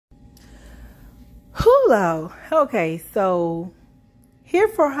Hello. Okay, so here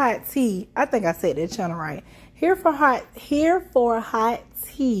for hot tea. I think I said that channel right. Here for hot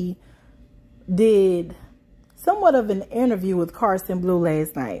tea did somewhat of an interview with Karson Bleu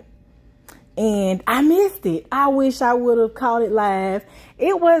last night. And I missed it. I wish I would have caught it live.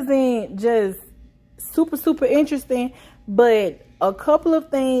 It wasn't just super interesting, but a couple of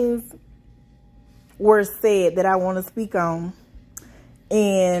things were said that I want to speak on.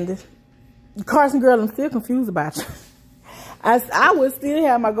 And Karson girl, I'm still confused about you. I would still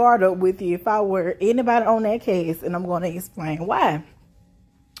have my guard up with you if I were anybody on that case, and I'm going to explain why.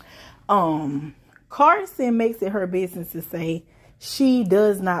 Karson makes it her business to say she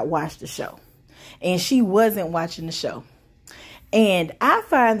does not watch the show, and she wasn't watching the show. And I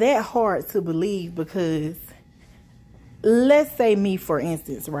find that hard to believe because let's say me, for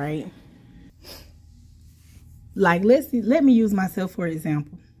instance, right? Like, let me use myself for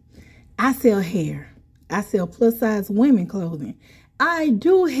example. I sell hair. I sell plus size women clothing. I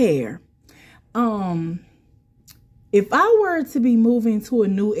do hair. If I were to be moving to a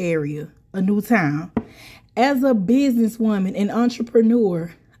new area, a new town, as a businesswoman and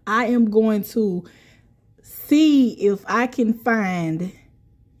entrepreneur, I am going to see if I can find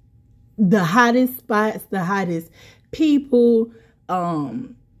the hottest spots, the hottest people,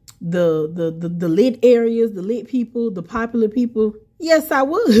 the lit areas, the lit people, the popular people. Yes, I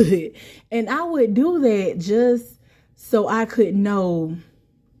would. And I would do that just so I could know,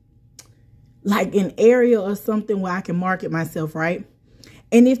 like, an area or something where I can market myself, right?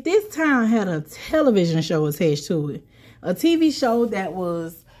 And if this town had a television show attached to it, a TV show that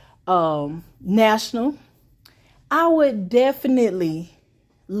was national, I would definitely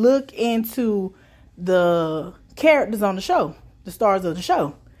look into the characters on the show, the stars of the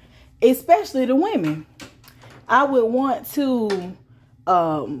show, especially the women. I would want to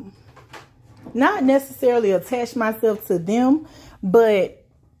not necessarily attach myself to them, but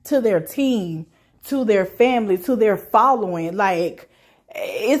to their team, to their family, to their following. Like,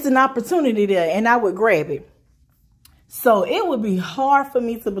 it's an opportunity there, and I would grab it. So it would be hard for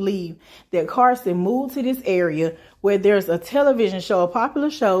me to believe that Karson moved to this area where there's a television show, a popular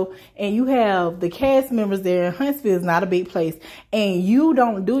show, and you have the cast members there. Huntsville is not a big place, and you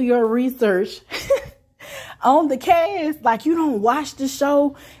don't do your research on the cast. Like, you don't watch the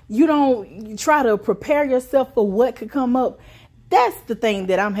show. You don't try to prepare yourself for what could come up. That's the thing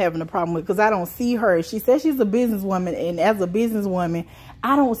that I'm having a problem with, because I don't see her. She says she's a businesswoman, and as a businesswoman,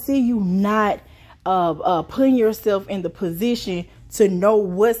 I don't see you not putting yourself in the position to know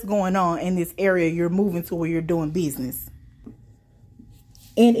what's going on in this area you're moving to where you're doing business.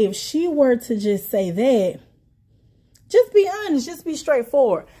 And if she were to just say that, just be honest, just be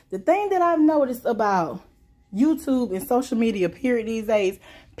straightforward. The thing that I've noticed about YouTube and social media period these days,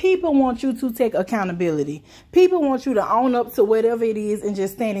 people want you to take accountability. People want you to own up to whatever it is and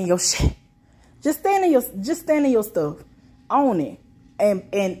just stand in your shit. Just stand in your stuff. Own it.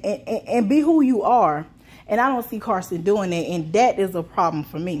 And be who you are. And I don't see Karson doing that, and that is a problem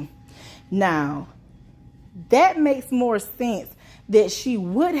for me. Now, that makes more sense that she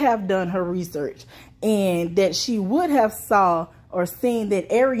would have done her research and that she would have saw or seen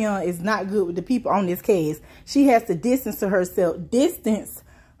that Ariane is not good with the people on this case. She has to distance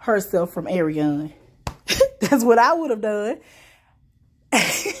herself from Ariane. That's what I would have done.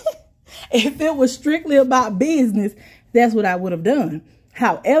 If it was strictly about business, that's what I would have done.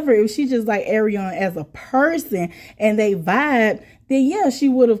 However, if she just like Ariane as a person and they vibe, then yeah, she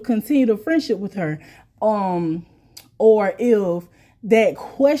would have continued a friendship with her. Or if that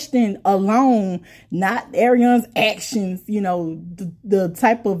question alone, not Ariane's actions, you know, the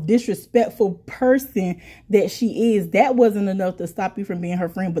type of disrespectful person that she is, that wasn't enough to stop you from being her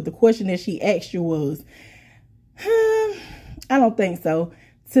friend. But the question that she asked you was, I don't think so.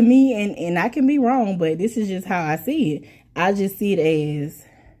 To me, and I can be wrong, but this is just how I see it. I just see it as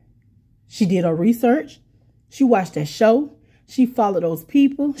she did her research. She watched that show. She followed those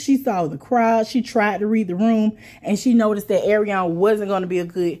people. She saw the crowd. She tried to read the room, and she noticed that Ariane wasn't going to be a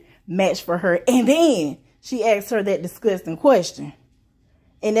good match for her. And then she asked her that disgusting question.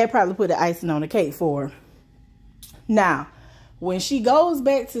 And that probably put the icing on the cake for her. Now, when she goes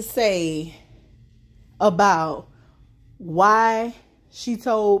back to say about why she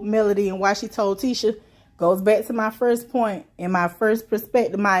told Melody and why she told Tisha, goes back to my first point and my first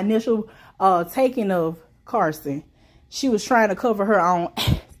perspective, my initial taking of Karson. She was trying to cover her own.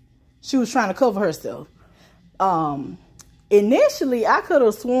 She was trying to cover herself. Initially, I could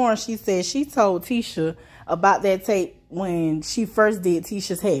have sworn she said she told Tisha about that tape when she first did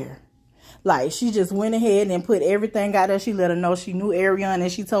Tisha's hair. Like, she just went ahead and put everything out there. She let her know she knew Ariane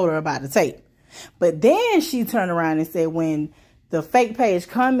and she told her about the tape. But then she turned around and said when the fake page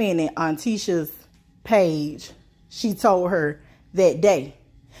commented on Tisha's page, she told her that day.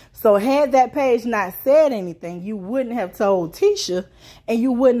 So had that page not said anything, you wouldn't have told Tisha and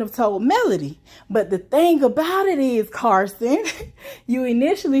you wouldn't have told Melody. But the thing about it is, Karson, you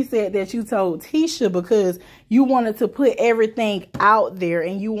initially said that you told Tisha because you wanted to put everything out there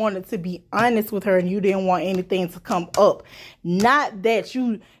and you wanted to be honest with her and you didn't want anything to come up. Not that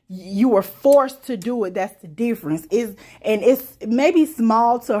you were forced to do it. That's the difference. It's maybe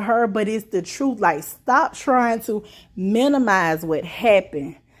small to her, but it's the truth. Like, stop trying to minimize what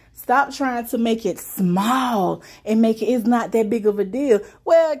happened. Stop trying to make it small and make it's not that big of a deal.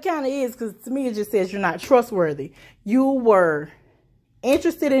 Well, it kind of is, because to me it just says you're not trustworthy. You were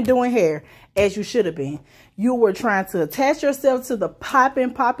interested in doing hair as you should have been. You were trying to attach yourself to the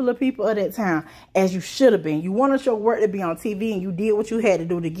popular people of that town as you should have been. You wanted your work to be on TV and you did what you had to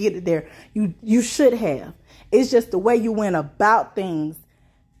do to get it there. You should have. It's just the way you went about things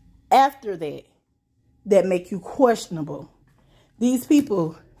after that make you questionable. These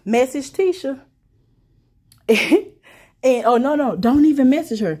people message Tisha and oh no, don't even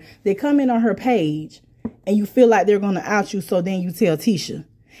message her. They come in on her page and you feel like they're going to out you, so then you tell Tisha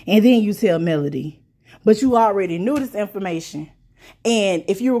and then you tell Melody. But you already knew this information. And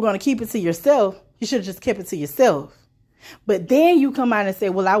if you were going to keep it to yourself, you should have just kept it to yourself. But then you come out and say,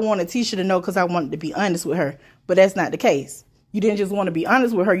 well, I wanted Tisha to know because I wanted to be honest with her. But that's not the case. You didn't just want to be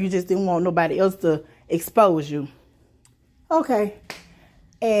honest with her. You just didn't want nobody else to expose you. Okay.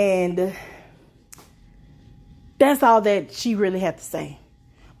 And that's all that she really had to say.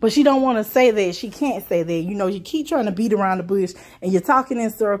 But she don't want to say that. She can't say that. You know, you keep trying to beat around the bush and you're talking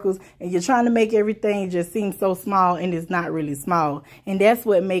in circles and you're trying to make everything just seem so small, and it's not really small. And that's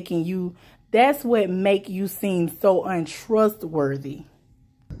what make you seem so untrustworthy.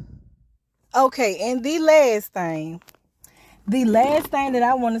 Okay, and the last thing that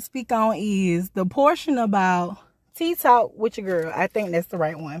I want to speak on is the portion about Tea Talk with your girl. I think that's the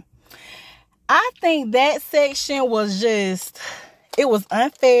right one. I think that section was it was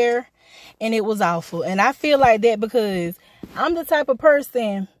unfair and it was awful. And I feel like that because I'm the type of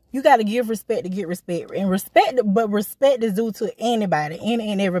person, you got to give respect to get respect. And respect is due to anybody,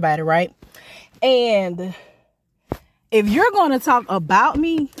 and everybody, right? And if you're going to talk about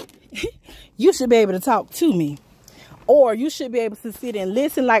me, you should be able to talk to me. Or you should be able to sit and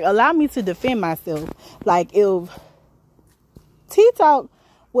listen. Like, allow me to defend myself. Like, if Tea Talk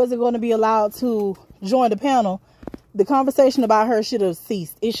wasn't going to be allowed to join the panel, the conversation about her should have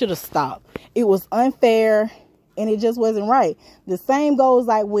ceased. It should have stopped. It was unfair and it just wasn't right. The same goes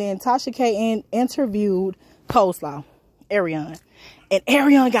like when Tasha K interviewed Coleslaw, Ariane. And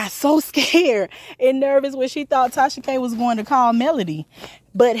Ariane got so scared and nervous when she thought Tasha K was going to call Melody.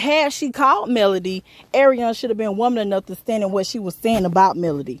 But had she called Melody, Ariane should have been woman enough to stand in what she was saying about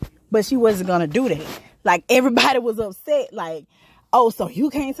Melody. But she wasn't going to do that. Like, everybody was upset. Like, oh, so you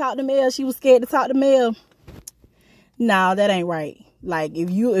can't talk to Mel? She was scared to talk to Mel? No, that ain't right. Like, if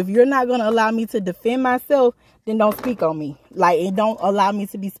you're not going to allow me to defend myself, then don't speak on me. Like, and don't allow me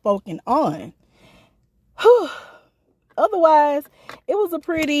to be spoken on. Whew. Otherwise, it was a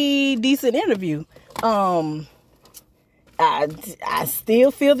pretty decent interview. I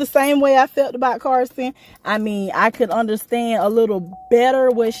still feel the same way I felt about Karson. I mean, I could understand a little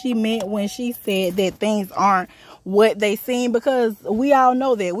better what she meant when she said that things aren't what they seem, because we all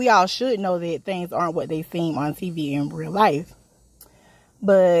know that. We all should know that things aren't what they seem on TV in real life.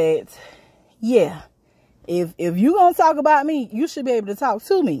 But yeah, if you're gonna talk about me, you should be able to talk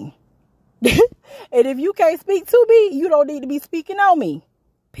to me. And if you can't speak to me, you don't need to be speaking on me.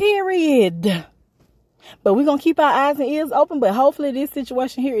 Period. But we're going to keep our eyes and ears open. But hopefully this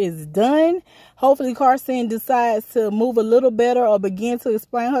situation here is done. Hopefully Karson decides to move a little better or begin to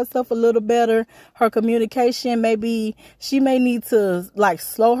explain herself a little better. Her communication, maybe she may need to like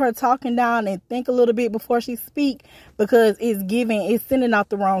slow her talking down and think a little bit before she speak, because it's sending out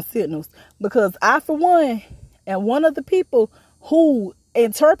the wrong signals. Because I, for one, am one of the people who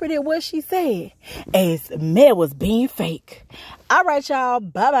interpreted what she said as Mel was being fake. All right, y'all.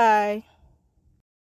 Bye-bye.